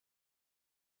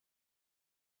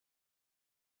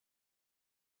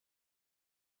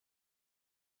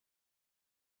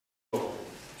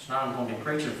Tonight I'm going to be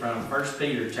preaching from 1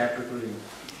 Peter chapter 3. And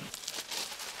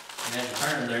as you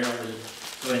turn there, I'll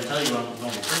just go ahead and tell you what I'm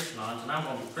going to be preaching on. Tonight I'm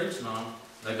going to be preaching on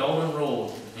the golden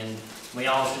rule. And we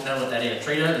all should know what that is.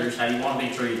 Treat others how you want to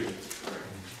be treated.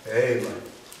 Amen.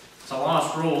 It's a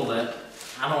lost rule that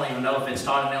I don't even know if it's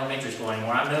taught in elementary school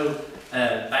anymore. I know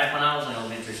back when I was in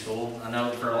elementary school, I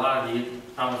know for a lot of you,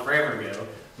 probably forever ago,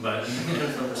 but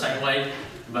the same way,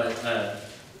 but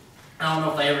I don't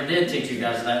know if they ever did teach you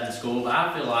guys that in school, but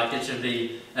I feel like it should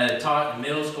be taught in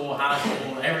middle school, high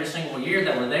school, every single year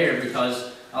that we're there,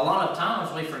 because a lot of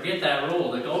times we forget that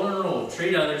rule, the golden rule,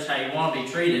 treat others how you want to be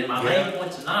treated. And my main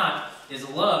point tonight is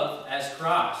love as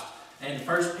Christ. And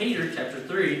 1 Peter chapter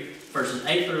 3, verses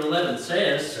 8 through 11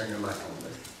 says, Turn your mic on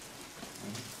there.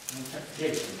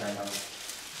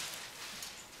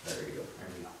 There you go.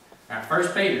 Now, 1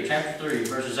 Peter chapter 3,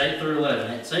 verses 8 through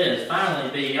 11, it says,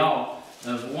 "Finally be y'all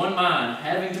of one mind,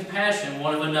 having compassion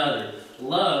one of another.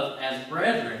 Love as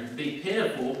brethren, be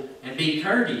pitiful, and be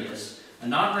courteous,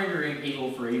 and not rendering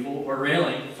evil for evil, or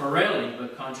railing for railing,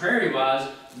 but contrariwise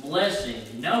blessing,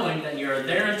 knowing that you are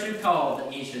thereunto called,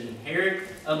 that ye should inherit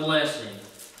a blessing."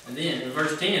 And then in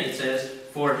verse 10 it says,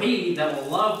 "For he that will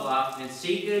love life and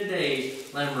see good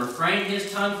days, let him refrain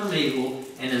his tongue from evil,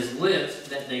 and his lips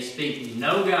that they speak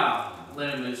no guile.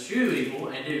 Let him eschew evil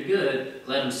and do good.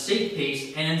 Let him seek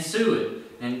peace and ensue it."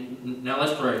 And now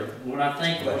let's pray. Lord, I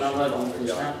thank you, Lord, I love you for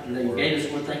this time that you gave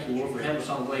us. Lord, thank you, Lord, for helping us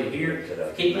on the way here.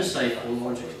 Keep us safe,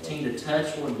 Lord. To continue to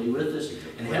touch, Lord, and be with us.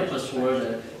 And help us,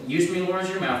 Lord. Use me, Lord, as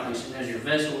your mouthpiece and as your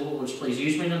vessel, Lord. Just please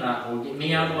use me tonight, Lord. Get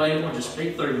me out of the way, Lord. Just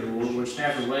speak through me, Lord. Lord, just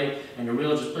have your way and your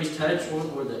will. Just please touch,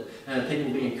 Lord, that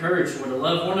people be encouraged, Lord, to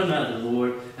love one another,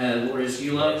 Lord. Lord, as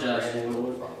you loved us,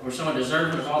 Lord. We're so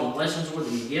deserving of all the blessings, Lord,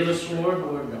 that you give us, Lord.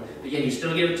 But yet you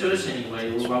still give it to us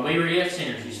anyway, Lord. While we were yet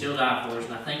sinners, you still died for us.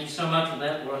 And I thank you so much for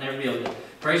that, Lord. I'll never be able to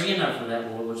praise you enough for that,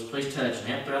 Lord. Just please touch and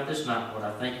help throughout this night, Lord.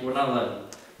 I thank you, Lord, and I love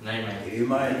you. And amen.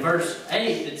 Amen. In verse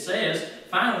 8 it says,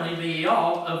 "Finally be ye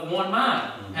all of one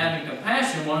mind, having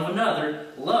compassion one of another,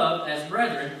 love as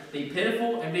brethren, be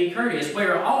pitiful and be courteous." We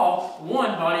are all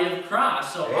one body of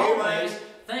Christ. So always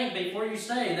think before you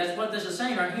say. That's what this is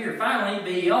saying right here. Finally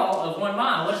be ye all of one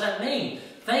mind. What does that mean?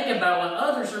 Think about what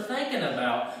others are thinking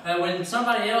about. When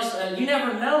somebody else, you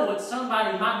never know what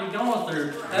somebody might be going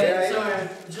through. So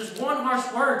just one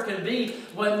harsh word could be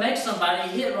what makes somebody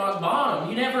hit rock bottom.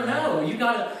 You never know. You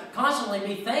got to constantly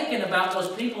be thinking about those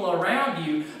people around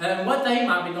you and what they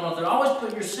might be going through. Always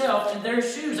put yourself in their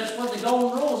shoes. That's what the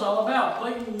golden rule is all about.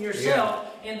 Putting yourself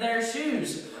in their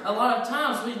shoes. A lot of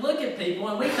times we look at people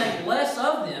and we think less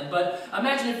of them, but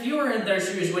imagine if you were in their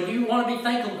shoes, would you want to be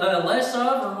thinking less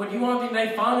of, or would you want to be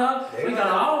made fun of? Amen. We got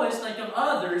to always think of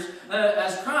others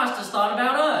as Christ has thought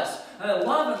about us.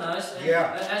 Loving us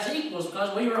as equals,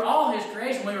 because we were all His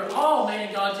creation. We were all made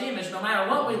in God's image, no matter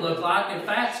what we look like, and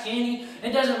fat, skinny,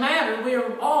 it doesn't matter. We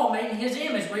are all made in His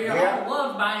image. We are all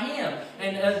loved by Him.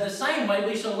 And the same way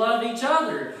we should love each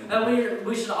other.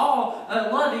 We should all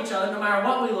love each other, no matter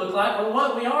what we look like or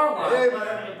what we are like, what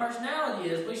our personality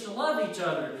is. We should love each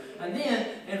other. And then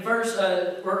in verse,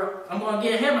 I'm going to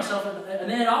get ahead of myself, and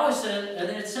then it always says, and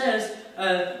then it says,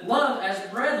 love as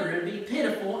brethren, be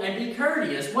pitiful and be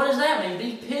courteous. What does that mean?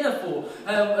 Be pitiful.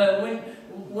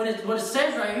 What it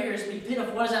says right here is be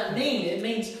pitiful. What does that mean? It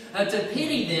means to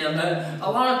pity them. A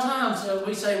lot of times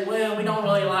we say, well, we don't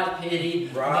really like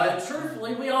pity. Right. But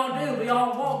truthfully, we all do. We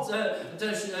all want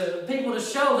people to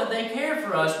show that they care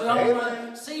for us. We all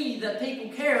want to see that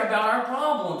people care about our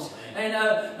problems.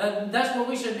 And that's what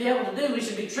we should be able to do. We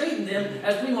should be treating them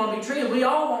as we want to be treated. We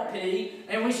all want pity,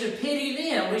 and we should pity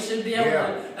them. We should be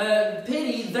able to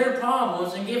pity their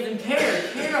problems and give them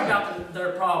care about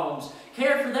their problems.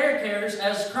 Care for their cares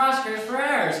as Christ cares for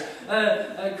ours.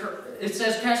 It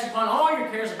says, cast upon all your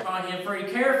cares upon Him, for He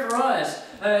cared for us.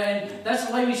 And that's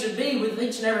the way we should be with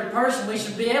each and every person. We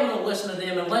should be able to listen to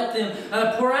them and let them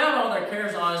pour out all their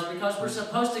cares on us, because we're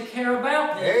supposed to care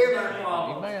about them and their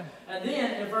problems. Amen. And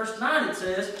then in verse 9 it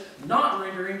says, not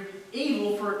rendering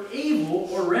evil for evil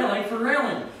or railing for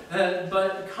railing,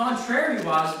 but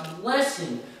contrariwise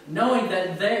blessing, knowing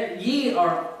that ye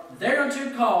are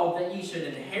thereunto called, that ye should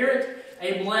inherit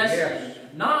a blessing,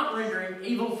 not rendering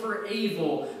evil for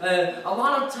evil. A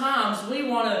lot of times we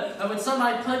want to, when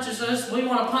somebody punches us, we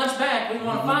want to punch back, we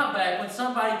want to fight back. When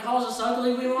somebody calls us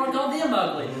ugly, we want to call them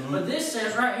ugly. But this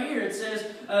says right here, it says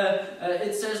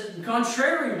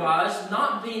contrariwise,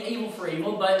 not being evil for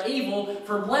evil, but evil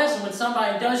for blessing. When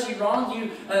somebody does you wrong,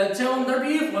 you tell them they're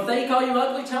beautiful. If they call you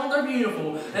ugly, tell them they're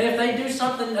beautiful. And if they do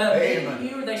something bad to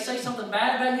you, or they say something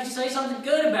bad about you, say something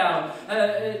good about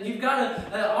them. You've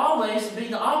got to always be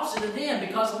the opposite of them. Amen.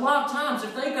 Because a lot of times,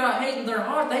 if they got hate in their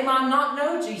heart, they might not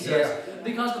know Jesus. Yeah.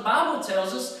 Because the Bible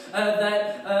tells us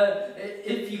that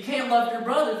if you can't love your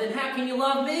brother, then how can you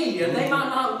love me? They might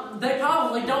not. They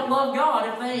probably don't love God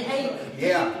if they hate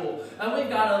people. We've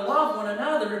got to love one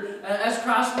another as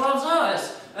Christ loves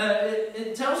us.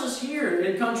 It tells us here,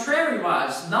 in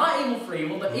contrary-wise, not evil for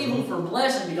evil, but evil for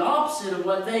blessing, the opposite of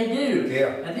what they do.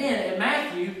 Yeah. And then in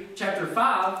Matthew chapter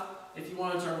 5, if you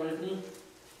want to turn with me,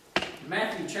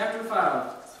 Matthew chapter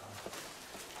 5.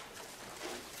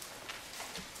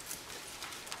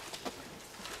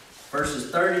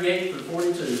 Verses 38 through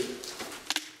 42.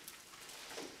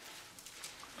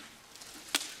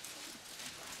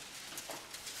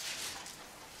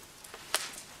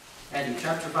 Matthew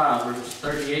chapter 5, verses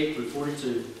 38 through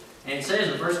 42. And it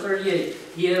says in verse 38,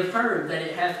 Ye have heard that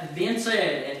it hath been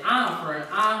said, An eye for an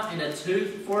eye, and a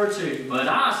tooth for a tooth. But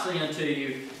I say unto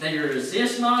you, that you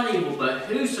resist not evil, but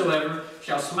whosoever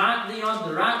shall smite thee on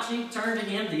the right cheek, turn to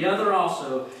him the other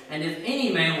also. And if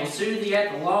any man will sue thee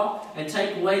at the law, and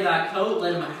take away thy coat,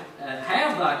 let him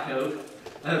have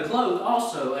thy cloak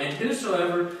also. And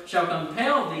whosoever shall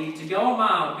compel thee to go a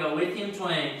mile, go with him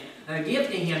twain. Give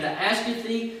to him that asketh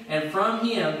thee, and from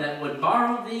him that would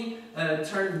borrow thee,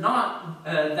 turn not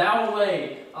thou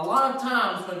away. A lot of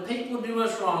times when people do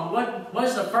us wrong, what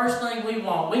is the first thing we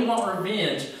want? We want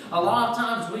revenge. A lot of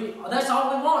times that's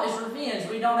all we want is revenge.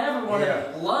 We don't ever want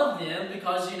to love them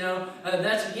because,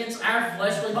 that's against our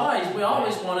fleshly bodies. We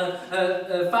always want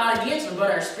to fight against them.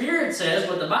 But our spirit says,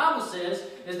 what the Bible says,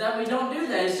 is that we don't do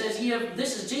that. It says,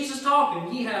 this is Jesus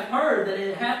talking. Ye have heard that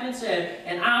it hath been said,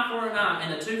 an eye for an eye,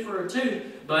 and a tooth for a tooth.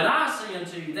 But I say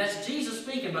unto you, that's Jesus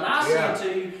speaking, but I say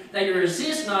unto you, that you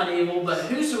resist not evil, but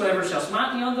whosoever shall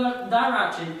smite thee on thy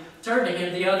right cheek, turn to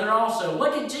him the other also.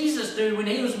 What did Jesus do when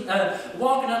he was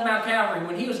walking up Mount Calvary,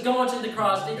 when he was going to the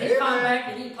cross? Did he fight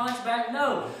back? Did he punch back?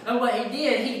 No. And what he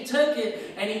did, he took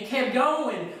it and he kept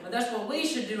going. That's what we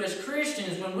should do as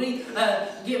Christians when we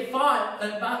get fought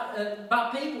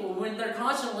by people, when they're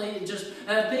constantly just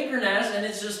bickering at us, and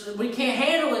it's just, we can't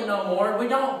handle it no more. We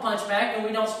don't punch back and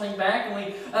we don't swing back and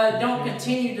we don't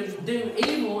continue to do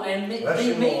evil and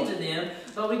be mean to them.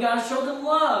 But we got to show them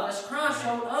love as Christ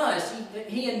showed us.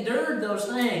 He endured those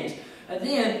things. And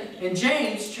then in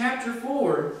James chapter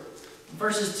 4,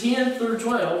 verses 10 through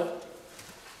 12.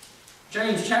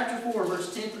 James chapter 4,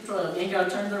 verse 10 through 12. You ain't got to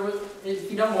turn there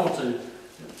if you don't want to.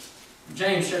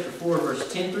 James chapter 4,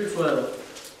 verse 10 through 12.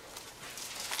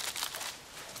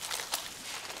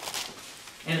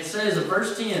 And it says in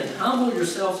verse 10, Humble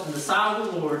yourselves in the sight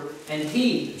of the Lord, and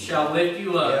he shall lift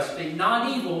you up. Speak not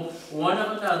evil one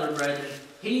of another, brethren.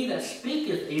 He that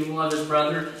speaketh evil of his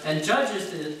brother, and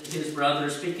judgeth his brother,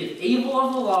 speaketh evil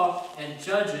of the law, and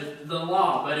judgeth the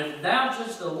law. But if thou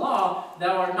judge the law,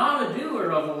 thou art not a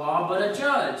doer of the law, but a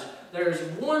judge. There is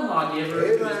one lawgiver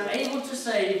who is able to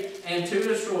save and to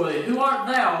destroy. Who art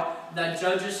thou that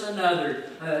judgest another?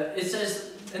 It says,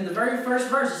 in the very first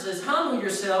verse, it says, Humble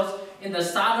yourselves in the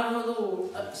sight of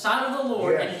the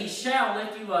Lord, and he shall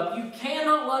lift you up. You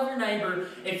cannot love your neighbor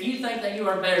if you think that you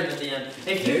are better than them.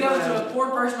 If you go to a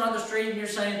poor person on the street and you're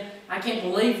saying, I can't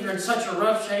believe you're in such a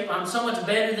rough shape, I'm so much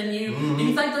better than you, do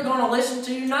you think they're going to listen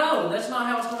to you? No, that's not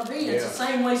how it's going to be. It's the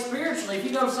same way spiritually. If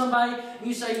you go to somebody and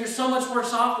you say, you're so much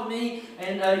worse off than me,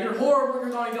 and you're horrible, you're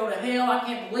going to go to hell, I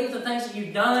can't believe the things that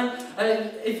you've done.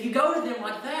 If you go to them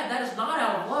like that, that is not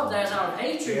out of love, that is out of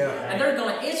hatred. And they're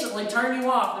going to instantly turn you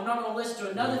off. They're not going to listen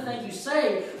to another thing you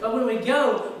say. But when we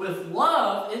go with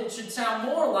love, it should sound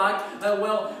more like,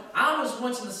 well, I was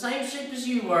once in the same shape as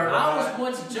you were. I was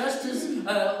once just as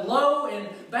low and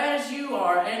bad as you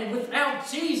are. And without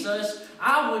Jesus,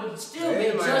 I would still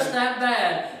be just that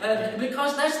bad.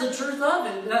 Because that's the truth of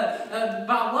it.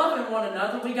 By loving one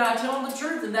another, we got to tell them the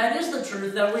truth. And that is the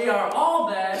truth, that we are all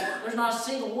bad. There's not a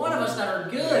single one of us that are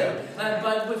good.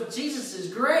 But with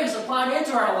Jesus' grace applied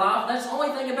into our life, that's the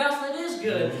only thing about that is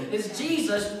good, is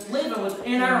Jesus living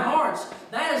within our hearts.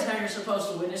 That is how you're supposed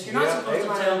to witness. You're not supposed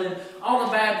to tell them all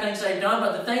the bad things they've done,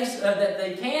 but the things that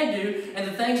they can do and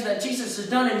the things that Jesus has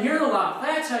done in your life.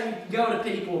 That's how you go to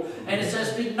people. And it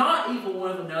says, Speak not evil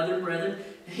one of another, brethren.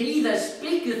 He that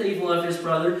speaketh evil of his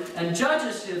brother and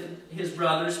judgeth his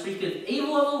brother speaketh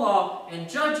evil of the law and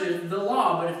judgeth the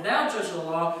law. But if thou judge the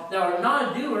law, thou art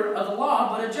not a doer of the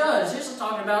law, but a judge. This is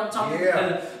talking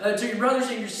to your brothers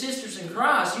and your sisters in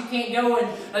Christ. You can't go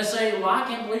go and say, well, I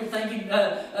can't believe the thing you've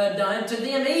done to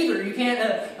them either. You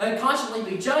can't constantly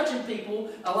be judging people.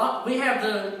 We have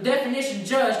the definition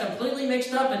judge completely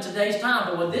mixed up in today's time.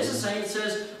 But what this is saying, it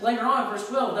says later on in verse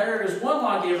 12, there is one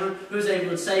lawgiver who is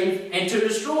able to save and to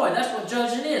destroy. That's what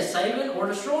judging is, saving or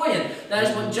destroying. That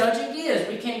is what judging is.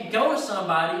 We can't go to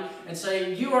somebody and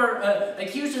say, you are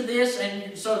accused of this,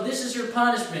 and so this is your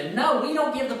punishment. No, we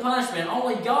don't give the punishment.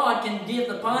 Only God can give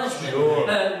the punishment. Sure.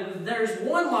 There's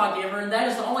one lawgiver, and that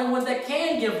is the only one that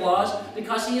can give laws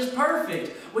because He is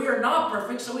perfect. We are not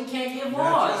perfect, so we can't give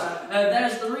laws.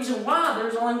 That is the reason why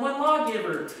there's only one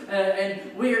lawgiver.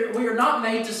 And we are not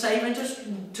made to save and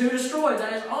to destroy.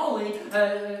 That is only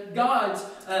God's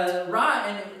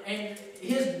right and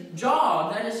His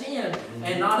job. That is Him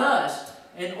and not us.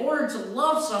 In order to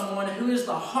love someone who is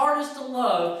the hardest to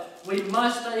love, we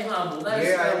must stay humble. That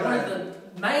is one of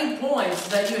the main points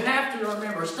that you have to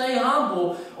remember. Stay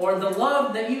humble, or the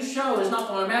love that you show is not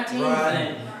going to amount to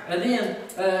anything. And then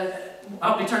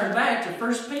I'll be turning back to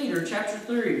 1 Peter chapter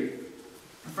 3.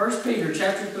 1 Peter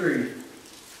chapter 3.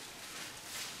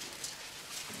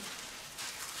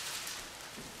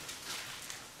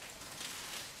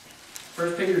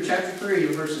 First Peter chapter 3,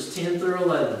 verses 10 through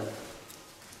 11.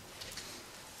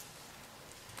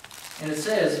 And it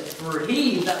says, for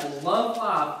he that will love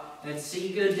life and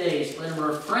see good days, let him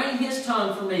refrain his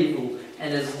tongue from evil,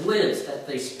 and his lips that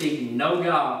they speak no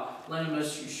guile. Let him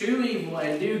eschew evil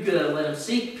and do good. Let him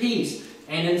seek peace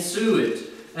and ensue it.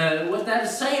 What that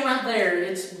is saying right there,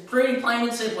 it's pretty plain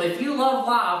and simple. If you love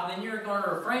life, then you're going to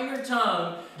refrain your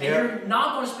tongue, and you're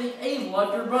not going to speak evil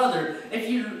of your brother. If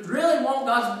you really want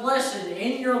God's blessing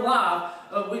in your life,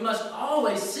 we must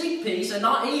always seek peace and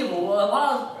not evil.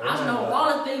 I know a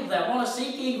lot of people that want to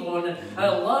seek evil and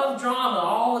love drama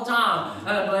all the time.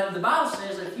 But the Bible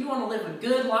says that if you want to live a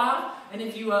good life, and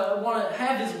if you want to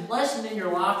have His blessing in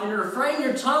your life, then refrain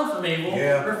your tongue from evil.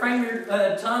 Refrain your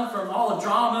tongue from all the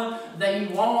drama that you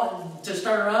want to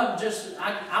stir up.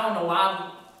 I don't know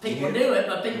why people do it,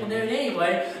 but people do it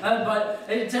anyway. But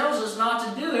it tells us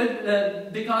not to do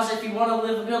it because if you want to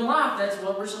live a good life, that's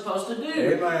what we're supposed to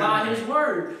do by His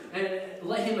Word. And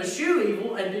let Him eschew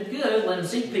evil and do good. Let Him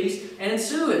seek peace and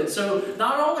ensue it. So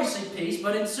not only seek peace,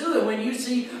 but ensue it. When you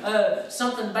see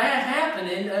something bad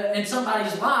happening in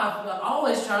somebody's life,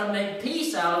 always try to make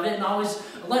peace out of it and always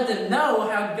let them know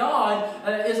how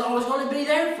God is always going to be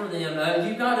there for them.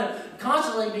 You've got to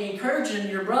constantly be encouraging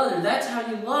your brother. That's how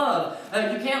you love.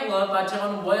 You can't love by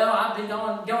telling them, well, I've been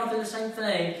going through the same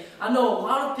thing. I know a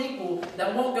lot of people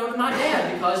that won't go to my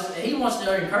dad because he wants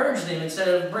to encourage them instead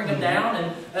of bring them down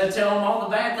and tell them all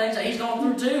the bad things that he's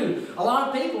going through too. A lot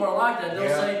of people are like that. They'll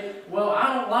say, well,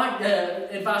 I don't like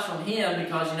advice from him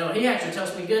because, he actually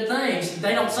tells me good things.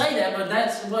 They don't say that, but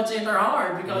that's what's in their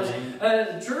heart because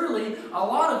truly, a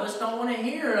lot of us don't want to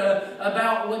hear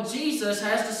about what Jesus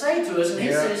has to say to us. And He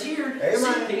says here,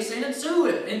 seek peace and ensue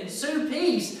it. Ensue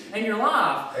peace in your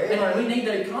life. And we need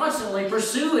to constantly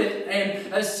pursue it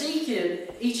and seek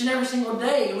it each and every single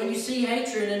day. When you see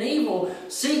hatred and evil,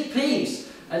 seek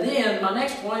peace. And then my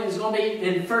next point is going to be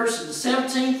in verse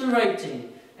 17 through 18.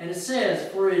 And it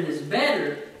says, for it is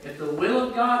better, if the will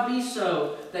of God be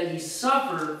so, that ye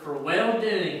suffer for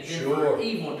well-doing than for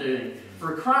evil-doing.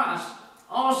 For Christ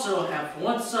also hath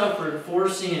once suffered for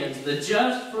sins, the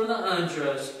just for the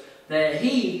unjust, that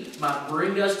He might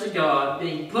bring us to God,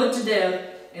 being put to death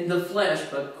in the flesh,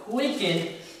 but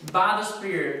quickened by the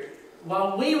Spirit.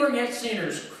 While we were yet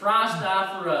sinners, Christ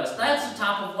died for us. That's the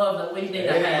type of love that we need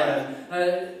to have.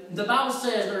 The Bible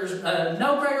says there's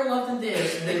no greater love than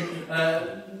this,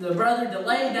 than the brother to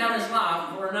lay down his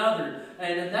life for another.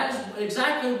 And that is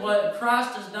exactly what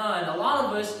Christ has done. A lot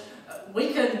of us, we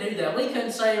couldn't do that. We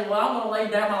couldn't say, well, I'm going to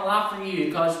lay down my life for you.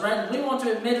 Because whether we want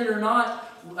to admit it or not,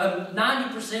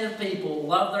 90% of people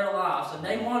love their lives, and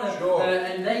they want to.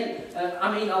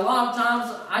 A lot of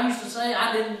times I used to say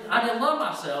I didn't love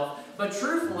myself, but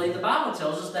truthfully, the Bible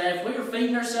tells us that if we are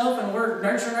feeding ourselves and we're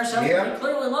nurturing ourselves, we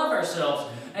clearly love ourselves.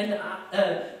 And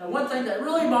one thing that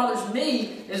really bothers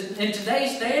me is in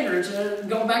today's standards,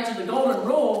 going back to the golden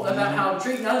rule about how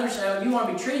treating others how you want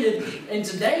to be treated in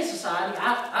today's society,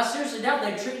 I seriously doubt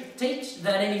they teach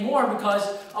that anymore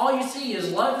because all you see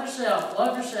is love yourself,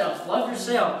 love yourself, love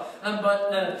yourself.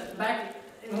 But back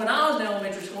when I was in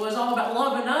elementary school, it was all about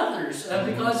loving others.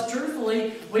 Because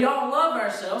truthfully, we all love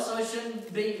ourselves, so it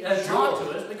shouldn't be taught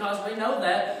to us, because we know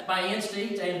that by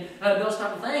instinct and those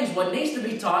type of things. What needs to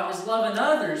be taught is loving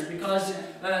others, because,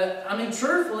 I mean,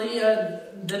 truthfully,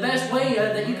 the best way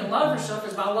that you can love yourself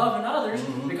is by loving others,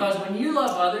 because when you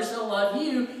love others, they'll love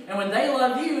you, and when they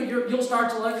love you, you'll start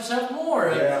to love yourself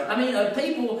more. I mean,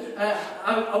 people,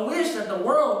 I wish that the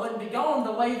world wouldn't be going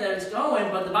the way that it's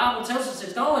going, but the Bible tells us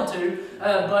it's going to.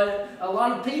 But a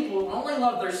lot of people only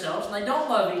love themselves, and they don't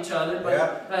love each other.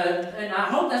 But and I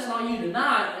hope that's not you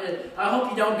tonight. I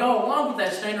hope you don't go along with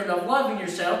that standard of loving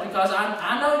yourself, because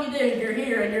I know you do. You're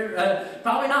here, and you're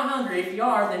probably not hungry. If you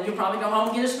are, then you'll probably go home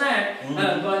and get a snack.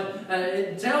 But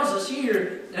it tells us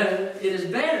here, it is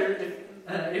better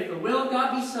if the will of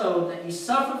God be so, that you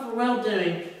suffer for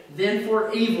well-doing than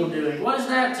for evil-doing. What is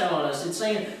that telling us? It's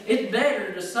saying it's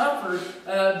better to suffer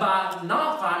by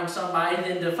not fighting somebody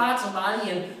than to fight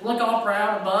somebody and look all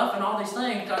proud and buff and all these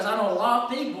things, because I know a lot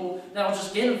of people that will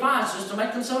just get in fights just to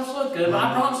make themselves look good. But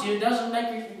I promise you, it doesn't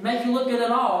make you look good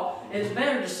at all. It's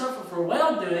better to suffer for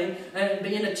well-doing and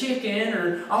being a chicken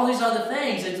or all these other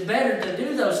things. It's better to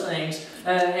do those things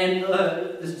and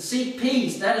seek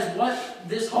peace. That is what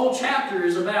this whole chapter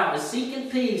is about, is seeking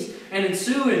peace and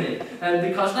ensuing it.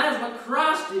 Because that is what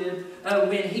Christ did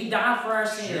when He died for our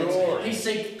sins. He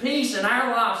seeked peace in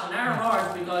our lives and our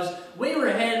hearts, because we were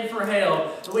headed for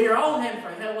hell. We are all headed for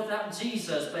hell without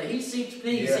Jesus, but He seeks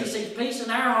peace. He seeks peace in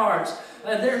our hearts.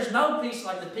 There's no peace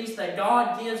like the peace that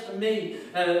God gives to me.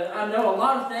 I know a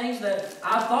lot of things that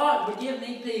I thought would give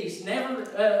me peace.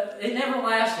 It never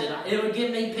lasted. It would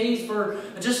give me peace for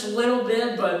just a little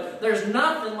bit, but there's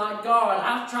nothing like God.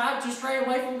 I've tried to stray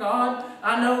away from God.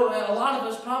 I know a lot of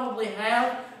us probably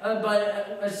have,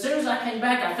 but as soon as I came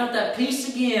back, I felt that peace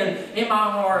again in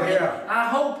my heart. I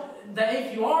hope that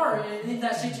if you are in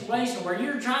that situation where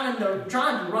you're trying to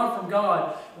run from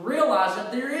God, realize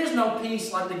that there is no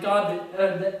peace like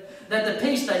that the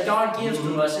peace that God gives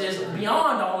to us is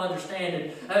beyond all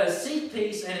understanding. Seek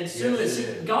peace and ensue it.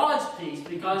 Seek God's peace,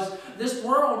 because this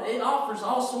world, it offers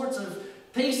all sorts of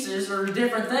pieces or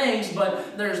different things,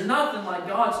 but there's nothing like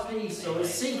God's peace. So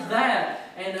seek that.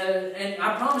 And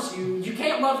I promise you, you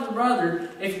can't love your brother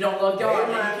if you don't love God.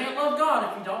 And you can't love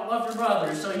God if you don't love your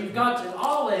brother. So you've got to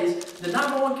always, the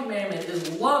number one commandment is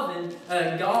loving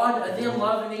God and then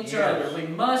loving each other. We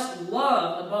must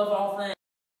love above all things.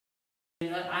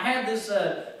 I had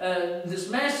this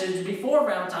message before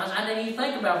Valentine's. I didn't even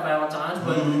think about Valentine's,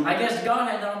 but I guess God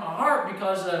had that on my heart,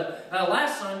 because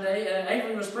last Sunday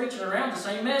Avery was preaching around the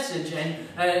same message, and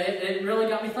it really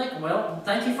got me thinking. Well,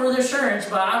 thank you for the assurance,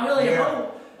 but I really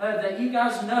hope that you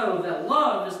guys know that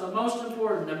love is the most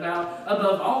important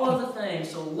above all other things.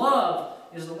 So love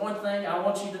is the one thing I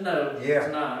want you to know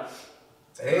tonight.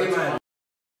 Amen.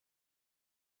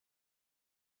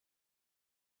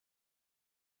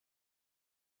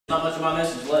 Not much of my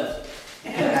message left.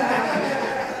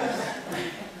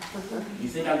 You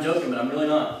think I'm joking, but I'm really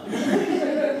not.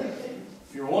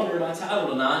 If you're wondering, my title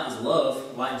tonight is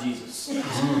Love Like Jesus. If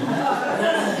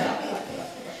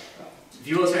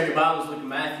you want to have your Bibles, look at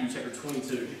Matthew chapter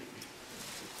 22.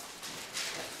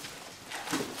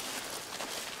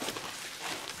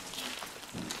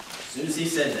 As soon as he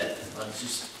said that, it's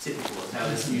just typical of how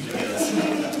this usually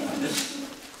goes.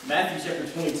 Matthew chapter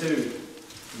 22.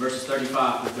 Verses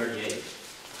 35 through 38.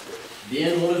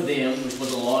 Then one of them, which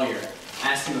was a lawyer,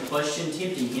 asked him a question,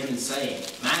 tempting him and saying,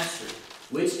 Master,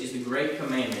 which is the great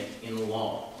commandment in the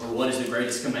law? Or what is the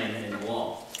greatest commandment in the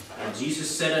law? And Jesus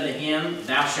said unto him,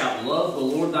 Thou shalt love the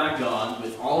Lord thy God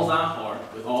with all thy heart,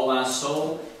 with all thy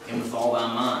soul, and with all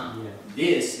thy mind.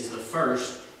 This is the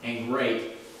first and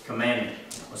great commandment.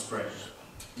 Let's pray.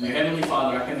 Dear Heavenly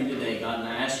Father, I come to you today, God, and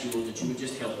I ask you, Lord, that you would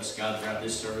just help us, God, throughout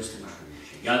this service tonight.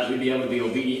 God, that we'd be able to be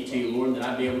obedient to you, Lord, and that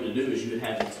I'd be able to do as you would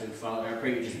have me to. Father, I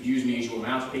pray you just use me as your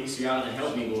mouthpiece, God, and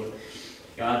help me, Lord,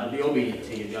 God, to be obedient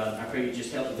to you, God. I pray you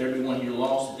just help that there be one here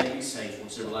lost, that they be saved, for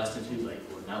it's everlasting too late,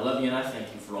 Lord. And I love you and I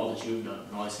thank you for all that you have done,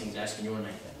 and all these things ask in your name.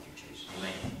 Thank you, Jesus.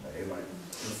 Amen. Amen.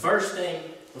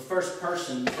 The first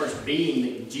person, the first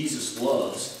being that Jesus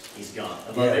loves is God.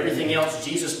 Above everything else,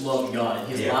 Jesus loved God. And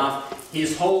his life,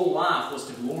 his whole life was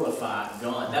to glorify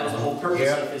God. That was the whole purpose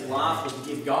of his life, was to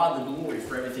give God the glory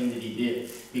for everything that he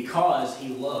did, because he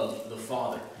loved the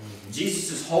Father.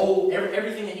 Jesus' whole,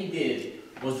 everything that he did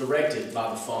was directed by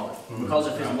the Father. Because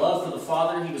of his love for the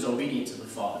Father, he was obedient to the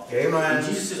Father. Amen. And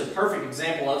Jesus is a perfect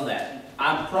example of that.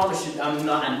 I promise you, I did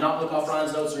not look off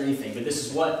Ryan's notes or anything, but this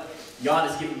is what God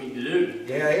has given me to do.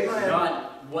 Yeah, amen. God,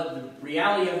 what the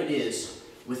reality of it is,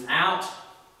 without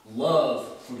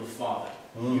love for the Father.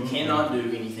 You cannot do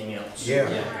anything else. Yeah.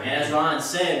 And as Ryan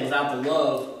said, without the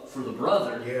love for the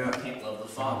brother, you can't love the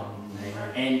Father.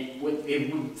 And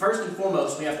first and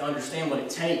foremost, we have to understand what it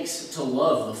takes to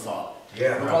love the Father.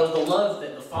 Because the love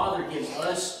that the Father gives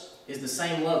us is the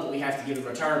same love that we have to give in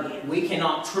return. We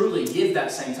cannot truly give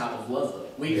that same type of love, though.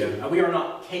 We are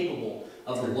not capable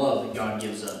of the love that God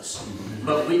gives us.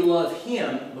 But we love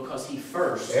Him because He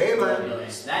first loved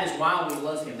us. That is why we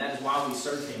love Him. That is why we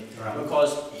serve Him.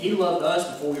 Because He loved us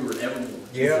before we were ever born.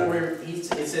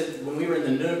 It says when we were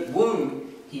in the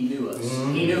womb, He knew us.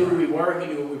 He knew who we were. He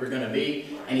knew what we were going to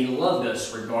be. And He loved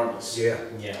us regardless.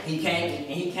 He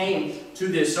came to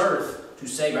this earth to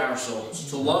save our souls,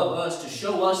 to love us, to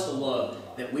show us the love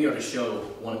that we are to show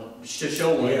one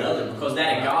another. Because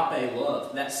that agape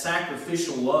love, that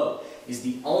sacrificial love, is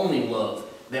the only love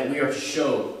that we are to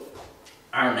show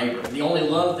our neighbor. The only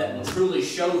love that will truly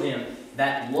show them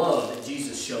that love that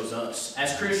Jesus shows us.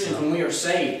 As Christians, when we are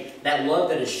saved, that love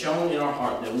that is shown in our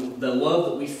heart, the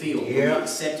love that we feel when we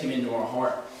accept Him into our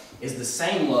heart, is the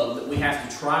same love that we have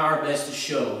to try our best to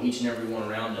show each and every one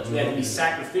around us. We have to be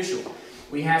sacrificial.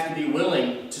 We have to be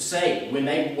willing to say, when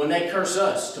they curse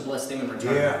us, to bless them in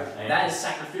return. That is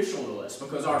sacrificial to us,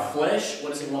 because our flesh,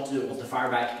 what does it want to do? It wants to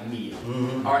fire back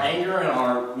immediately. Our anger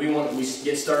and we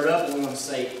get stirred up, and we want to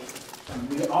say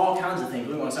all kinds of things.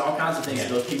 We want to say all kinds of things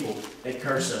to those people that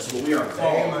curse us. But we are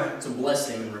called to bless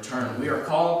them in return. We are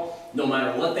called, no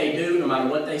matter what they do, no matter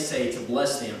what they say, to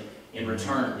bless them in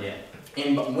return.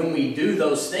 And when we do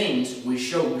those things, we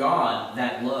show God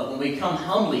that love. When we come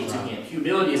humbly to Him,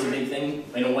 humility is a big thing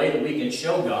in a way that we can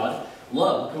show God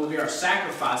love, because we are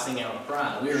sacrificing our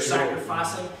pride. We are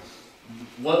sacrificing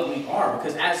what we are,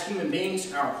 because as human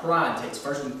beings, our pride takes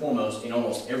first and foremost in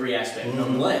almost every aspect,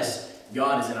 unless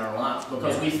God is in our lives.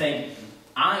 Because we think,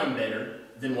 I am better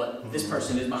than what this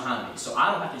person is behind me, so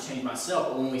I don't have to change myself.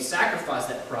 But when we sacrifice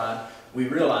that pride, we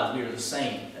realize we are the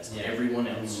same as everyone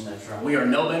else. We are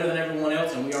no better than everyone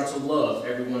else, and we are to love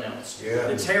everyone else.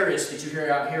 The terrorists that you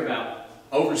hear about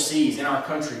overseas in our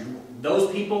country, those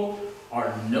people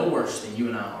are no worse than you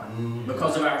and I are.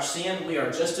 Because of our sin, we are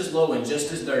just as low and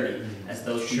just as dirty as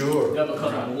those people. But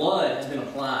because our blood has been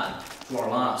applied to our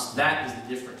lives, that is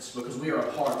the difference. Because we are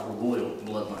a part of a royal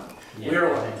bloodline. We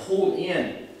are pulled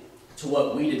in to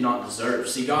what we did not deserve.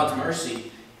 See, God's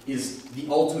mercy is the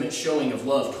ultimate showing of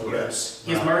love toward us.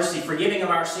 His mercy, forgiving of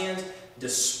our sins,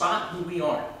 despite who we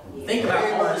are. Think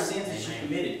about all the sins that you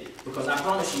committed, because I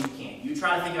promise you can't. You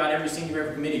try to think about every sin you've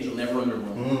ever committed, you'll never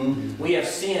remember one. We have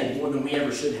sinned more than we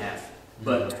ever should have.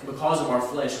 But because of our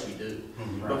flesh, we do.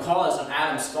 Because of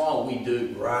Adam's fall, we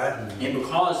do. And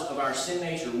because of our sin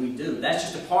nature, we do. That's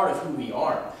just a part of who we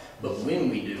are. But when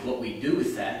we do, what we do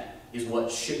with that is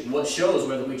what shows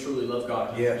whether we truly love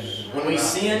God. When we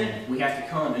sin, we have to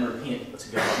come and repent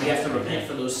to God. We have to repent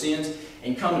for those sins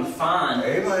and come and find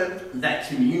that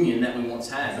communion that we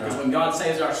once had. Because when God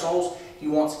saves our souls, He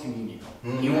wants communion.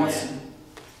 He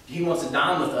wants to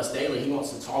dine with us daily. He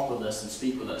wants to talk with us and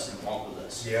speak with us and walk with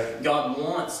us. God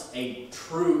wants a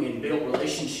true and built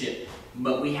relationship,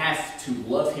 but we have to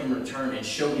love Him in return and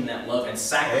show Him that love and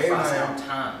sacrifice our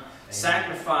time.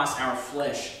 Sacrifice our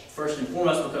flesh. First and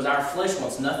foremost, because our flesh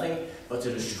wants nothing but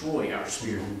to destroy our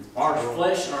spirit. Our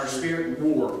flesh and our spirit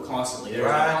war constantly. There's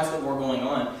a constant war going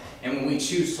on. And when we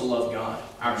choose to love God,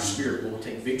 our spirit will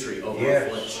take victory over our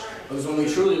flesh. Because when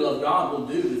we truly love God, we'll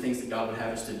do the things that God would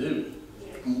have us to do.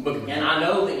 And I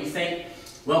know that you think,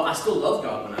 well, I still love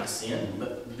God when I sin.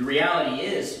 But the reality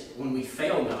is, when we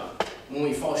fail God, when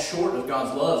we fall short of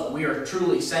God's love, we are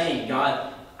truly saying,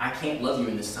 God, I can't love you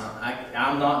in this time.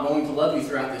 I'm not going to love you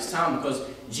throughout this time, because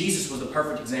Jesus was the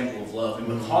perfect example of love. And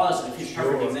because of His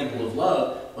perfect example of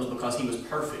love was because He was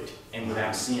perfect and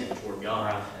without sin toward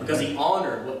God. Because He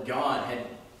honored what God had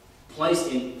placed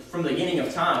in, from the beginning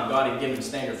of time, God had given a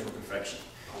standard for perfection.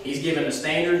 He's given a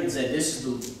standard and said, this is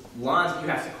the lines that you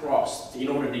have to cross in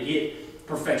order to get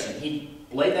perfection. He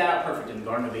laid that out perfect in the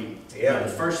Garden of Eden.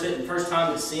 The first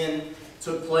time that sin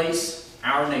took place,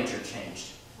 our nature changed.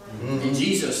 And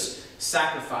Jesus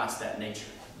sacrificed that nature.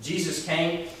 Jesus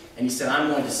came and He said, I'm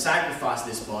going to sacrifice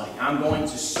this body. I'm going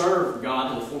to serve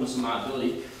God to the fullness of my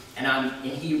ability. And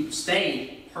He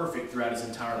stayed perfect throughout His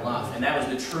entire life. And that was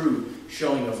the true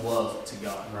showing of love to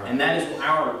God. And that is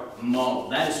our model.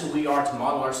 That is who we are to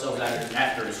model ourselves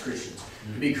after as Christians.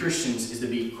 To be Christians is to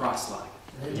be Christ-like.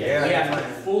 We have to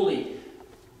fully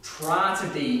try to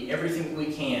be everything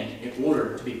we can in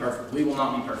order to be perfect. We will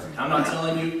not be perfect. I'm not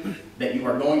telling you that you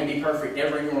are going to be perfect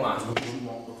ever in your life, because you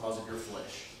won't, because of your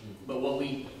flesh. But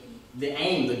the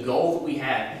aim, the goal that we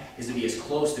have is to be as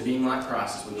close to being like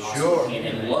Christ as we possibly can,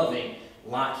 and loving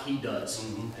like He does.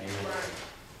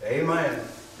 Amen. And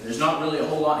there's not really a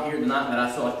whole lot here tonight that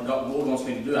I feel like the Lord wants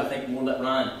me to do. I think we'll let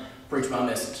Ryan preach my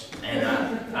message. And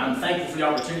I'm thankful for the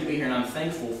opportunity to be here, and I'm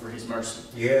thankful for His mercy.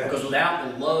 Yeah. Because without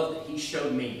the love that He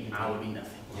showed me, I would be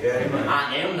nothing. Yeah.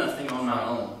 I am nothing on my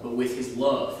own, but with His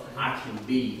love, I can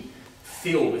be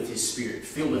filled with His Spirit,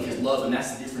 filled with His love, and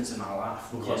that's the difference in my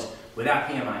life. Because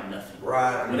without Him, I am nothing.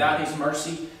 Right. Without His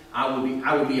mercy, I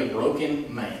would be a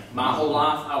broken man. My whole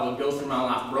life, I would go through my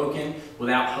life broken,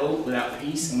 without hope, without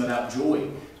peace, and without joy.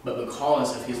 But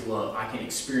because of His love, I can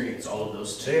experience all of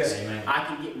those things. Yes. I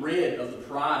can get rid of the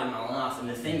pride in my life and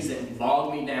the things that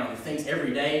bog me down, the things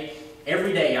every day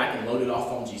I can load it off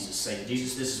on Jesus. Say,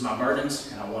 Jesus, this is my burdens,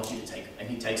 and I want you to take them. And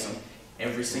He takes them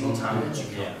every single time that you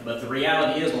come. But the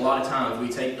reality is, a lot of times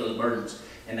we take those burdens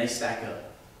and they stack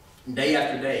up. Day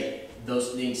after day,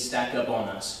 those things stack up on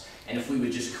us. And if we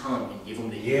would just come and give them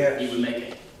to Him, it would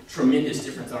make a tremendous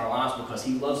difference in our lives, because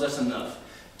He loves us enough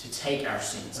to take our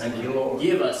sins and to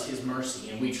give us His mercy,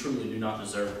 and we truly do not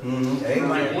deserve it.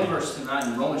 Amen. One verse tonight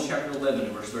in Romans chapter 11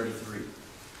 and verse 33.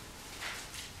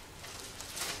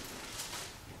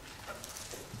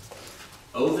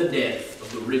 Oh, the depth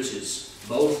of the riches,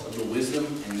 both of the wisdom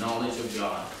and knowledge of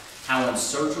God. How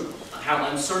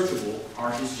unsearchable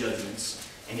are His judgments,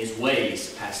 and His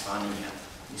ways past finding out.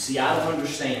 You see, I don't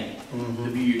understand the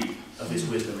beauty of His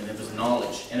wisdom and of His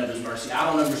knowledge and of His mercy.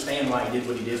 I don't understand why He did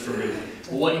what He did for me.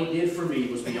 But what He did for me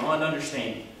was beyond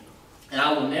understanding. And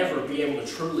I will never be able to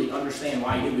truly understand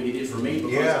why He did what He did for me,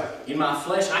 because in my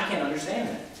flesh, I can't understand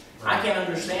that. I can't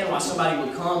understand why somebody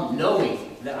would come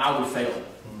knowing that I would fail.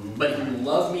 But He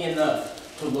loved me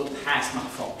enough to look past my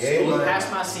faults, to look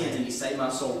past my sins, and He saved my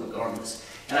soul regardless.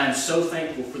 And I'm so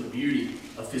thankful for the beauty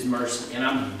of His mercy. And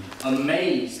I'm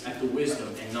amazed at the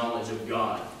wisdom and knowledge of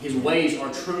God. His ways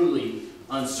are truly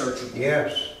unsearchable.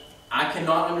 Yes. I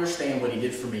cannot understand what He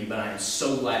did for me, but I am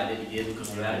so glad that He did, because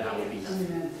without it I would be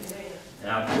nothing.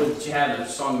 And I would you have a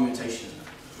song of invitation.